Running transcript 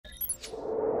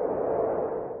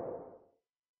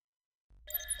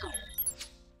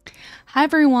Hi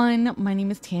everyone, my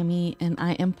name is Tammy and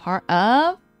I am part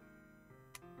of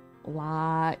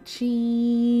Watching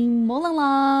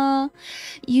Molala.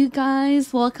 You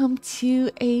guys, welcome to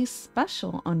a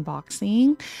special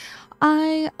unboxing.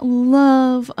 I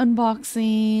love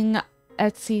unboxing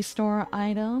Etsy store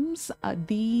items.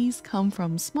 These come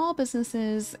from small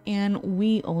businesses and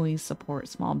we always support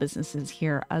small businesses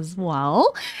here as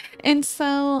well. And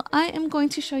so I am going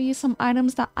to show you some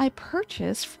items that I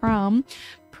purchased from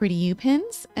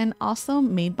prettyupins and also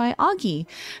MadebyAgui.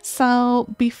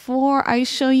 So before I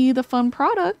show you the fun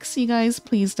products, you guys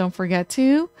please don't forget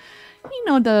to,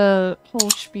 the whole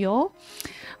spiel.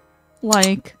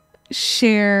 Like,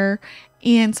 share,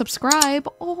 and subscribe,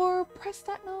 or press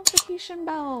that notification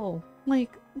bell.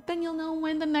 Then you'll know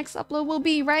when the next upload will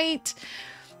be, right?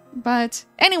 But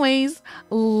anyways,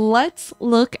 let's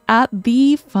look at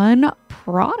the fun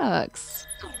products.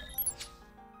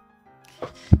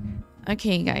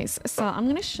 Okay, guys, so I'm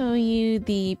gonna show you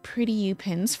the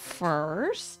prettyupins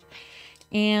first.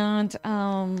 And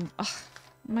oh,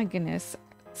 my goodness.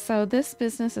 So this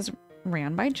business is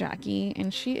ran by Jackie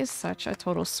and she is such a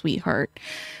total sweetheart.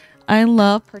 I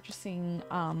love purchasing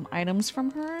items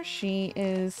from her. She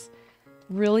is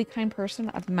really kind person.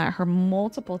 I've met her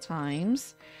multiple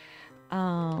times.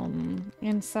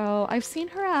 And so I've seen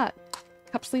her at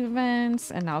cup sleeve events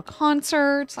and now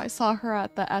concerts. I saw her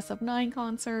at the SF9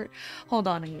 concert. Hold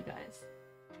on, you guys.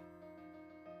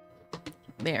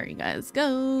 There you guys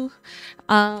go.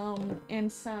 And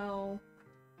so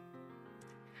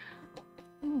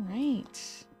all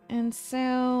right. And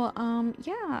so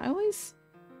yeah, I always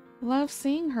love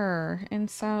seeing her. And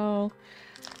so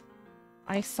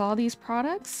I saw these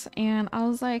products and I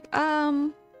was like, I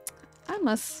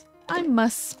must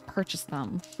purchase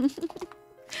them.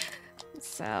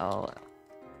 So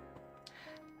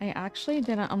I actually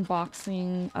did an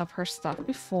unboxing of her stuff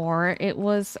before. It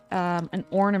was an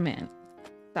ornament.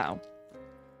 So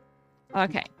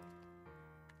okay.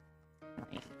 All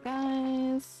right,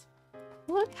 guys.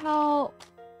 Look how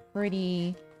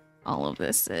pretty all of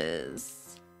this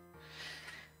is.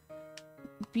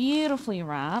 Beautifully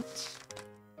wrapped.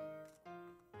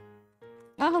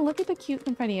 Oh, look at the cute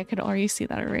confetti. I could already see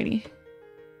that already.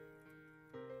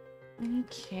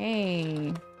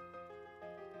 Okay.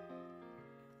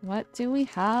 What do we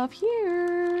have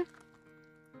here?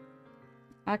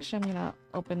 Actually, I'm gonna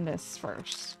open this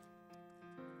first.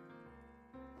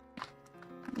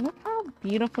 Look how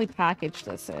beautifully packaged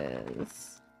this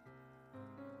is.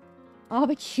 Oh,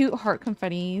 the cute heart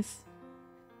confettis.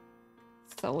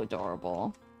 So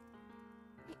adorable.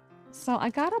 So I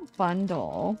got a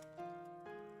bundle.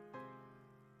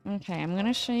 Okay, I'm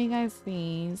gonna show you guys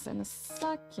these in a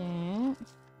second.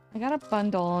 I got a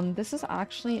bundle, and this is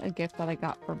actually a gift that I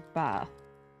got for Beth.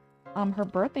 Her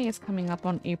birthday is coming up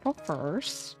on April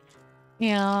 1st.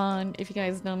 And if you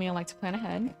guys know me, I like to plan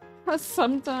ahead.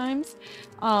 Sometimes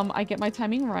I get my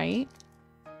timing right.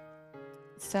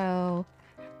 So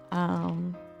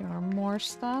there are more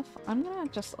stuff. I'm gonna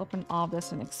just open all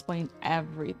this and explain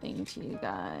everything to you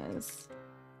guys.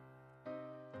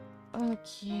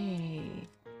 Okay.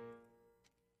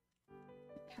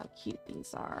 Look how cute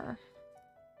these are.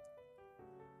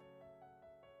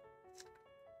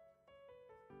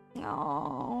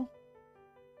 Oh.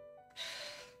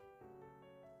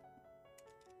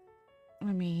 I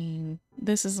mean,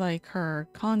 this is like her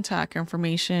contact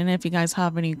information. If you guys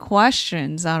have any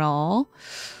questions at all,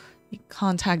 you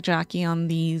contact Jackie on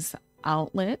these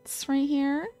outlets right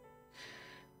here.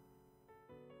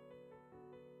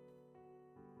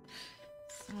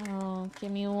 So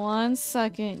give me 1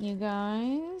 second, you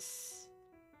guys.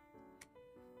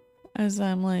 As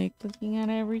I'm like looking at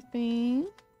everything.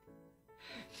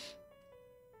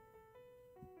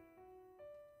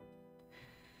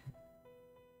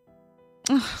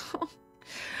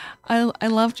 I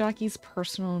love Jackie's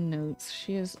personal notes.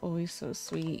 She is always so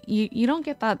sweet. You don't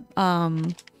get that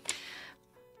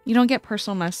you don't get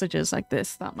personal messages like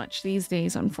this that much these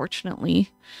days, unfortunately.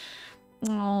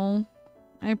 Oh,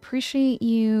 I appreciate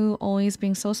you always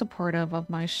being so supportive of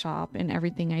my shop and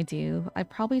everything I do. I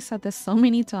probably said this so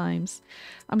many times.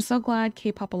 I'm so glad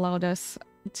K-pop allowed us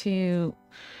to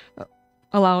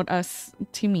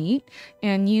meet,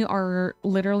 and you are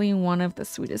literally one of the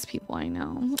sweetest people I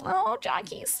know. Oh,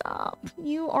 Jackie, stop.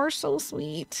 You are so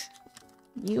sweet.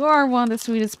 You are one of the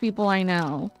sweetest people I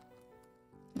know.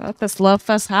 Let this love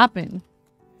fest happen.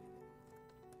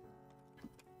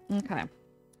 Okay.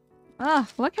 Ah,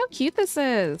 look how cute this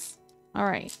is. All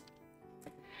right.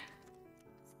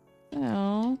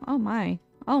 So, oh my.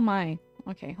 Oh my.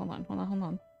 Okay, hold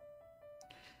on.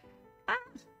 Ah.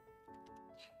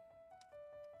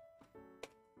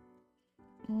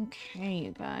 Okay,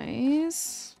 you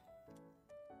guys.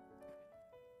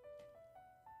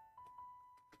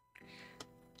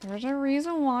 There's a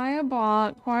reason why I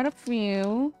bought quite a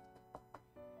few.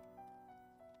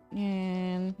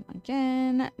 And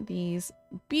again, these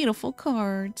beautiful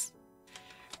cards.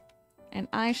 And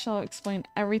I shall explain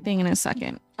everything in a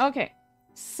second. Okay,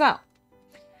 so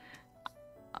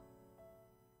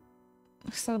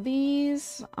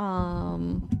these,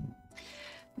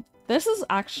 this is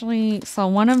actually,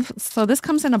 so this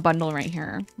comes in a bundle right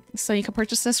here. So you can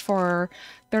purchase this for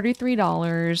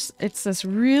 $33. It's this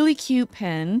really cute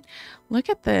pin. Look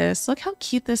at this. Look how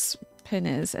cute this pin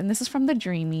is. And this is from the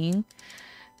Dreaming.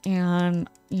 And,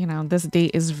 you know, this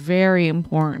date is very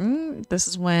important. This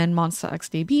is when Monsta X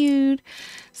debuted.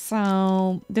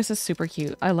 So this is super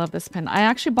cute. I love this pin. I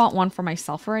actually bought one for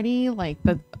myself already, like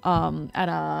the at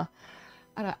a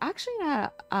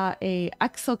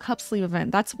EXO cup sleeve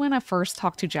event. That's when I first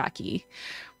talked to Jackie.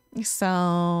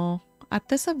 So at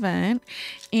this event,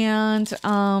 and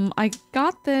I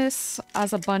got this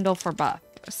as a bundle for Beth.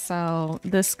 So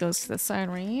this goes to the side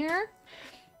right here.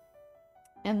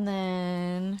 And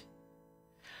then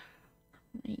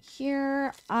right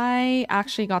here, I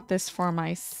actually got this for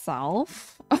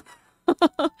myself.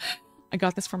 I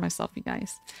got this for myself, you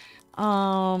guys.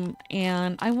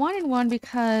 And I wanted one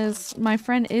because my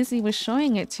friend Izzy was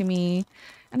showing it to me.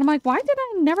 And I'm like, why did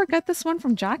I never get this one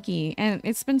from Jackie? And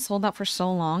it's been sold out for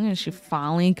so long, and she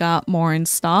finally got more in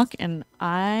stock, and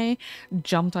I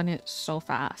jumped on it so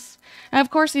fast. And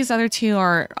of course, these other two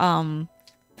are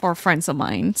for friends of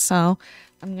mine. So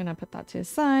I'm gonna put that to the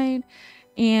side.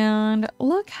 And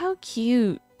look how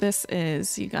cute this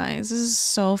is, you guys. This is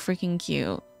so freaking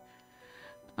cute.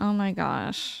 Oh my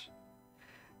gosh.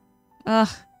 Ugh.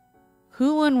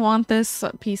 Who wouldn't want this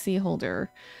PC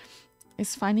holder?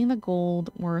 Is finding the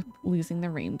gold worth losing the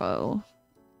rainbow?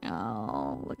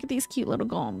 Oh, look at these cute little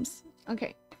gums.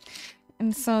 Okay.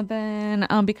 And so then,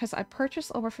 because I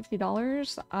purchased over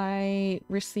 $50, I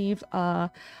received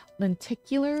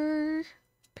lenticular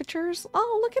pictures.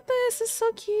 Oh, look at this. It's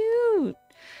so cute.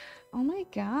 Oh my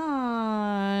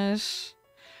gosh.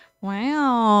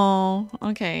 Wow.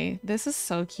 Okay. This is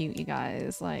so cute, you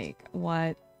guys. Like,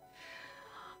 what?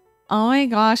 Oh my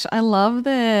gosh. I love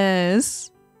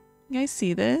this. You guys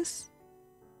see this?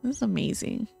 This is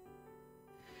amazing.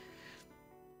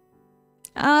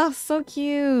 Oh, so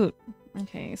cute.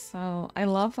 Okay, so I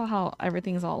love how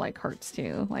everything's all like hearts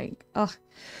too. Like, ugh.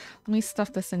 Let me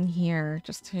stuff this in here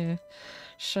just to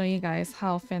show you guys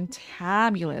how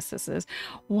fantabulous this is.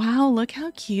 Wow, look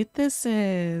how cute this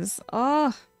is.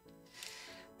 Oh,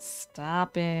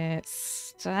 stop it.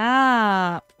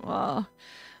 Stop. Oh.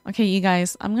 Okay, you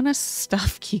guys, I'm gonna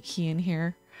stuff Kiki in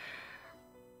here.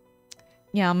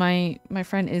 Yeah, my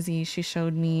friend Izzy, she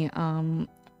showed me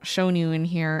Shonu in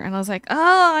here, and I was like,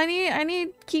 oh, I need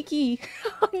Kiki.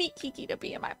 I need Kiki to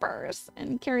be in my purse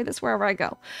and carry this wherever I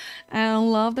go. And I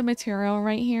love the material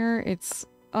right here. It's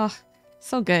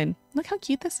so good. Look how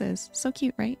cute this is. So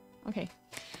cute, right? Okay.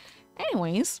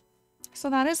 Anyways, so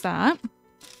that is that.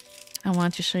 I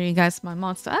want to show you guys my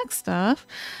Monsta X stuff,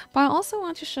 but I also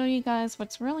want to show you guys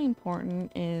what's really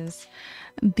important is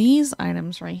these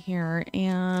items right here.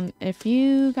 And if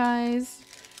you guys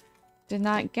did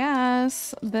not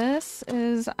guess, this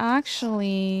is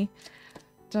actually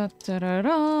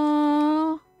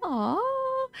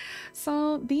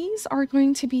so these are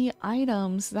going to be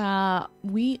items that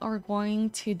we are going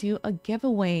to do a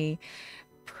giveaway.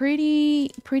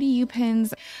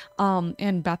 prettyupins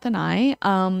and Beth and I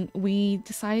we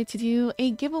decided to do a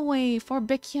giveaway for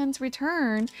Baekhyun's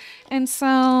return. And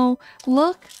so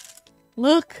look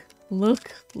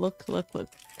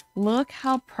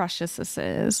how precious this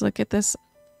is. Look at this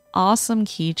awesome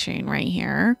keychain right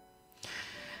here.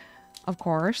 Of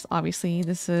course, obviously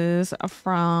this is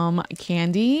from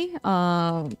Candy.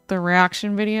 The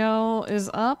reaction video is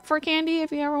up for Candy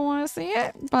if you ever want to see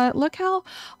it. But look how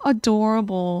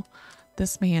adorable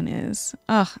this man is.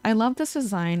 Ugh, I love this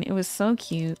design. It was so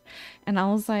cute. And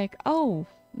I was like, oh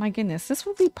my goodness, this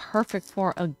would be perfect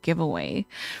for a giveaway.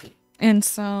 And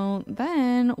so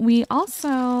then we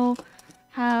also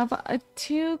have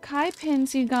 2 Kai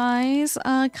pins, you guys.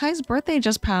 Kai's birthday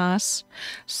just passed.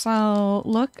 So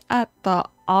look at the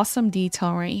awesome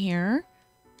detail right here.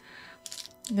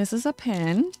 This is a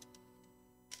pin.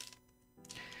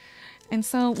 And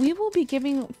so we will be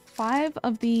giving 5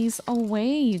 of these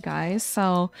away, you guys.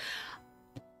 So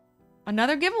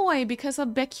another giveaway because of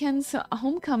Baekhyun's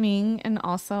homecoming and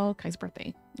also Kai's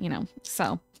birthday, you know.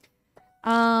 So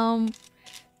ta-da!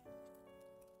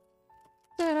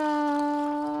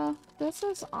 This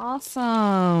is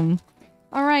awesome.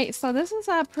 All right, so this is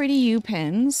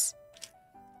prettyupins.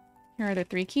 Here are the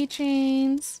 3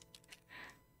 keychains.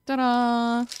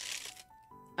 Ta-da!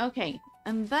 Okay,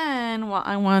 and then what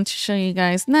I want to show you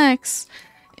guys next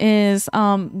is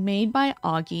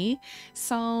MadebyAgui.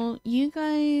 So you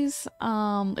guys,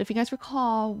 if you guys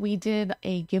recall, we did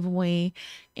a giveaway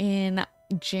in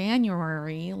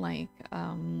January, like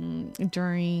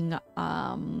during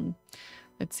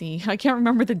let's see, I can't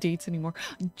remember the dates anymore.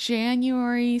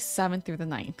 January 7th through the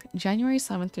 9th. January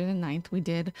 7th through the 9th, we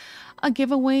did a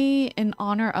giveaway in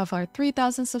honor of our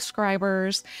 3,000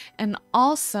 subscribers and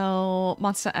also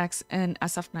Monsta X and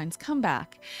SF9's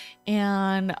comeback.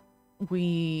 And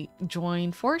we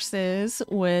joined forces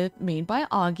with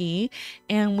MadebyAgui,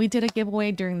 and we did a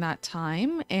giveaway during that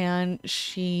time. And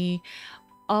she,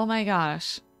 oh my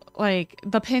gosh, like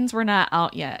the pins were not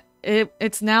out yet.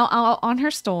 It's now out on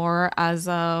her store as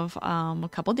of a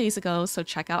couple days ago, so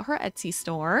check out her Etsy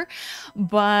store.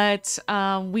 But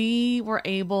we were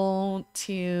able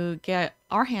to get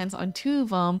our hands on 2 of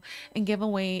them and give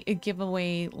away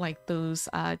like those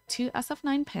 2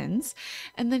 SF9 pins.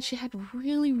 And then she had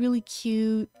really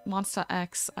cute Monsta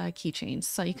X keychains,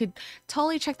 so you could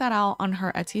totally check that out on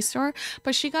her Etsy store.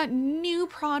 But she got new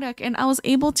product, and I was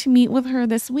able to meet with her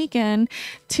this weekend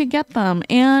to get them.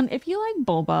 And if you like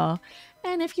boba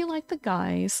and if you like the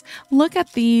guys, look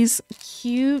at these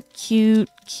cute boba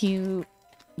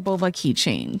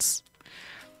keychains.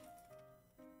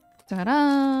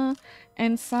 Ta-da!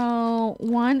 And so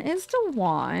one is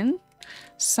Dewan.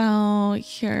 So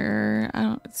here, I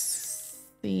don't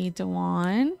see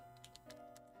Dewan.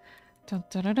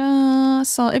 Da-da-da-da.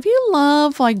 So if you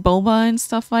love like boba and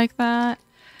stuff like that,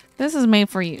 this is made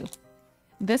for you.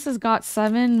 This has got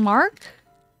 7 mark.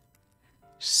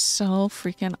 So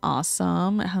freaking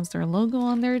awesome. It has their logo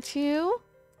on there too.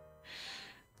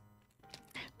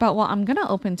 But what I'm gonna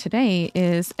open today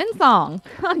is Insong.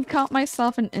 I got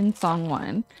myself an Insong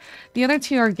one. The other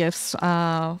 2 are gifts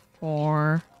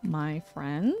for my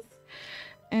friends.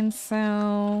 And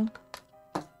so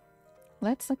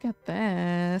let's look at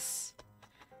this.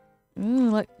 Ooh,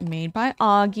 look,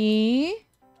 MadebyAgui.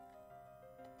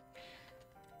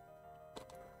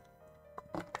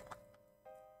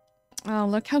 Oh,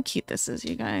 look how cute this is,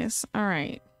 you guys. All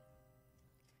right.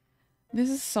 This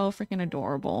is so freaking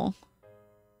adorable.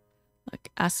 Look,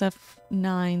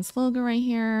 SF9's logo right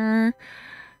here.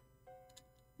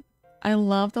 I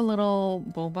love the little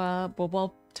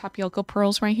boba tapioca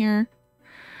pearls right here.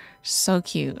 So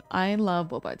cute. I love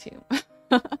boba too.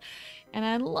 And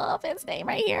I love his name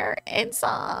right here,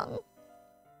 Insong.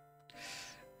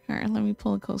 Alright, let me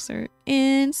pull it closer.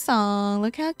 Insong.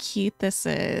 Look how cute this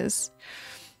is.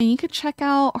 And you could check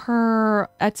out her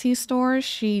Etsy store.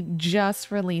 She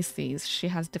just released these. She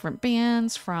has different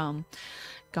bands from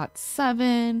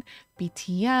GOT7,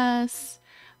 BTS,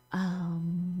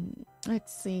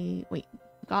 let's see, wait,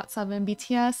 GOT7,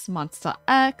 BTS, Monsta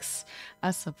X,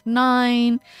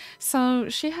 SF9. So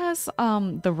she has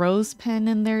the rose pen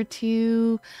in there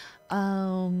too.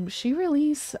 She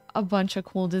released a bunch of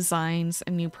cool designs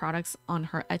and new products on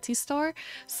her Etsy store.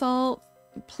 So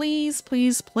please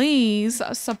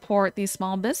support these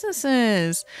small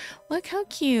businesses. Look how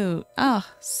cute. Oh,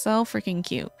 so freaking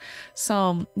cute.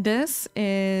 So this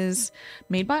is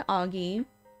MadebyAgui,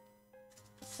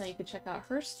 so you can check out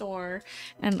her store.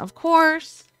 And of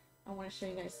course, I want to show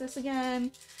you guys this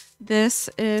again. This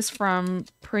is from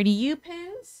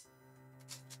prettyupins.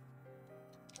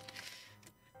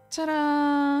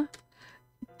 Ta-da!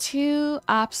 2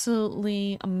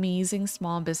 absolutely amazing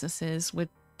small businesses with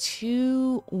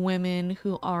 2 women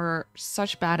who are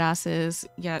such badasses,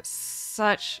 yet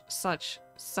such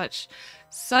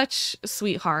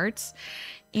sweethearts.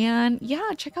 And yeah,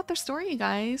 check out their story, you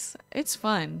guys. It's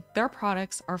fun. Their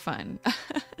products are fun.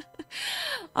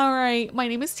 All right, my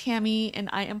name is Tammy, and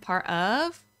I am part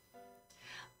of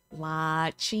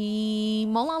Lachi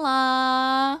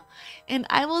Molala. And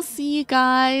I will see you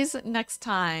guys next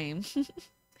time.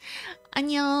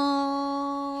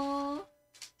 안녕.